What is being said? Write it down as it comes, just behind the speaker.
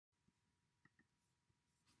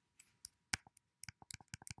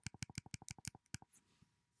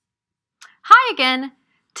Hi again.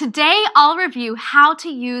 Today I'll review how to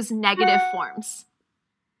use negative forms.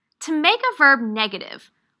 To make a verb negative,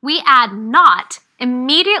 we add not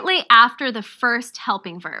immediately after the first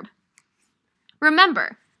helping verb.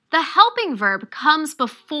 Remember, the helping verb comes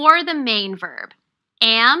before the main verb.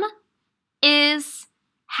 Am, is,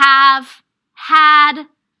 have, had,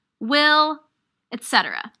 will,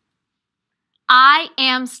 etc. I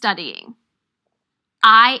am studying.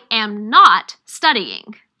 I am not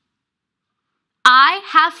studying. I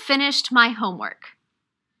have finished my homework.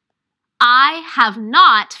 I have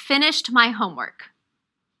not finished my homework.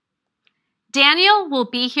 Daniel will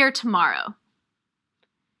be here tomorrow.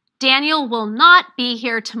 Daniel will not be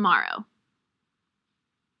here tomorrow.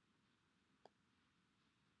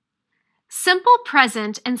 Simple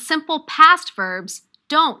present and simple past verbs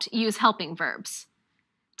don't use helping verbs.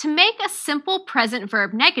 To make a simple present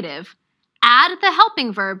verb negative, add the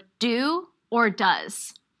helping verb do or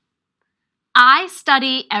does. I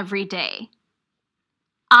study every day.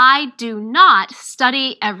 I do not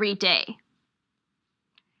study every day.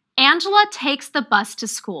 Angela takes the bus to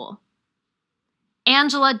school.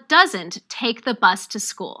 Angela doesn't take the bus to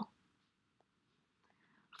school.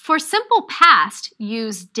 For simple past,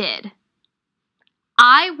 use did.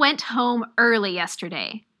 I went home early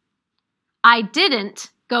yesterday. I didn't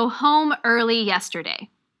go home early yesterday.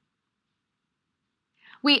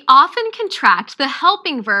 We often contract the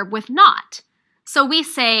helping verb with not, so we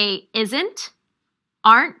say isn't,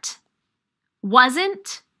 aren't,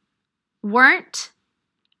 wasn't, weren't,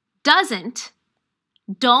 doesn't,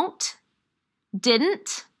 don't,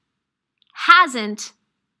 didn't, hasn't,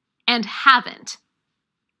 and haven't.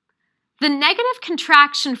 The negative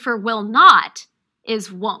contraction for will not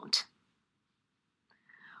is won't.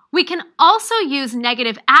 We can also use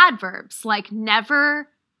negative adverbs like never,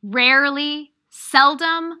 rarely,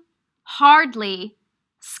 seldom, hardly,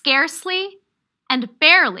 scarcely, and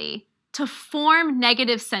barely to form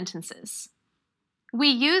negative sentences. We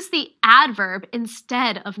use the adverb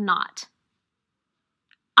instead of not.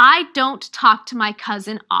 I don't talk to my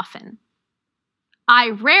cousin often. I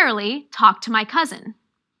rarely talk to my cousin.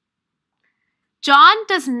 John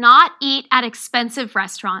does not eat at expensive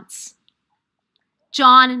restaurants.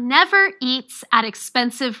 John never eats at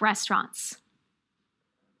expensive restaurants.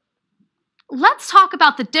 Let's talk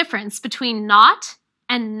about the difference between not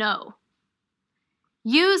and no.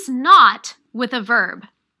 Use not with a verb.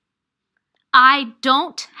 I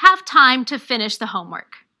don't have time to finish the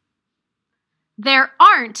homework. There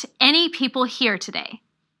aren't any people here today.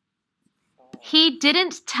 He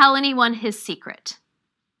didn't tell anyone his secret.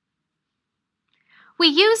 We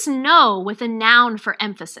use no with a noun for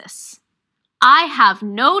emphasis. I have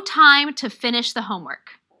no time to finish the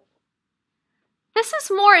homework. This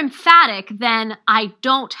is more emphatic than I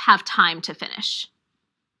don't have time to finish.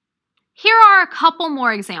 Here are a couple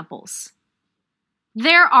more examples.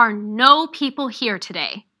 There are no people here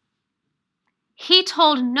today. He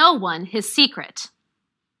told no one his secret.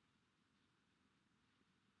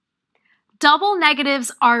 Double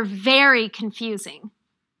negatives are very confusing.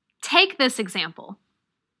 Take this example.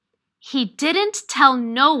 He didn't tell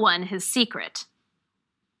no one his secret.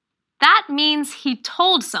 That means he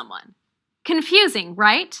told someone. Confusing,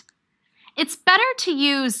 right? It's better to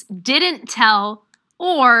use didn't tell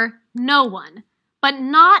or no one, but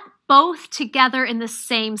not both together in the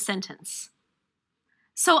same sentence.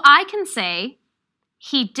 So I can say,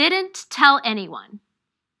 he didn't tell anyone,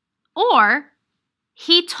 or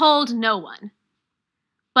he told no one,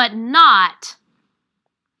 but not.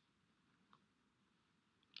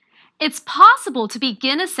 It's possible to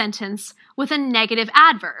begin a sentence with a negative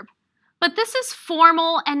adverb, but this is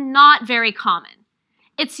formal and not very common.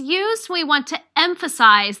 It's used when we want to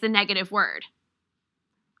emphasize the negative word.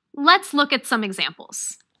 Let's look at some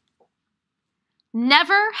examples.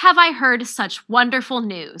 Never have I heard such wonderful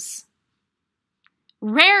news.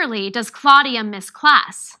 Rarely does Claudia miss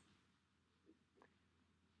class.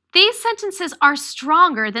 These sentences are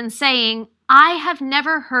stronger than saying, I have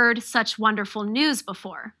never heard such wonderful news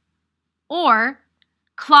before, or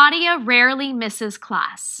Claudia rarely misses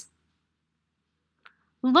class.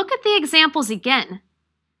 Look at the examples again.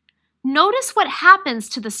 Notice what happens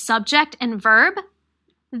to the subject and verb.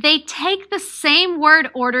 They take the same word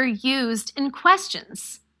order used in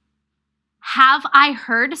questions. Have I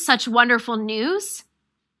heard such wonderful news?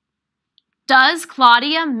 Does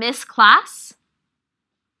Claudia miss class?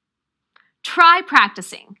 Try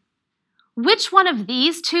practicing. Which one of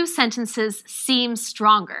these two sentences seems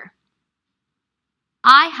stronger?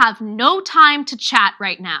 I have no time to chat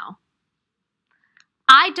right now.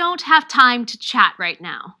 I don't have time to chat right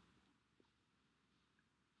now.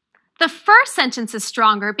 The first sentence is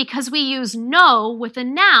stronger because we use no with a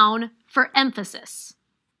noun for emphasis.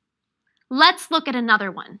 Let's look at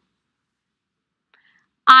another one.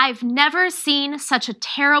 I've never seen such a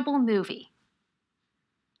terrible movie.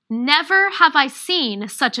 Never have I seen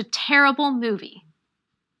such a terrible movie.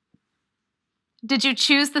 Did you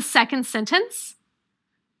choose the second sentence?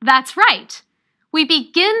 That's right. We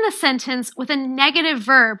begin the sentence with a negative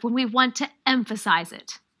verb when we want to emphasize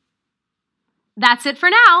it. That's it for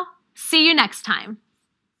now. See you next time.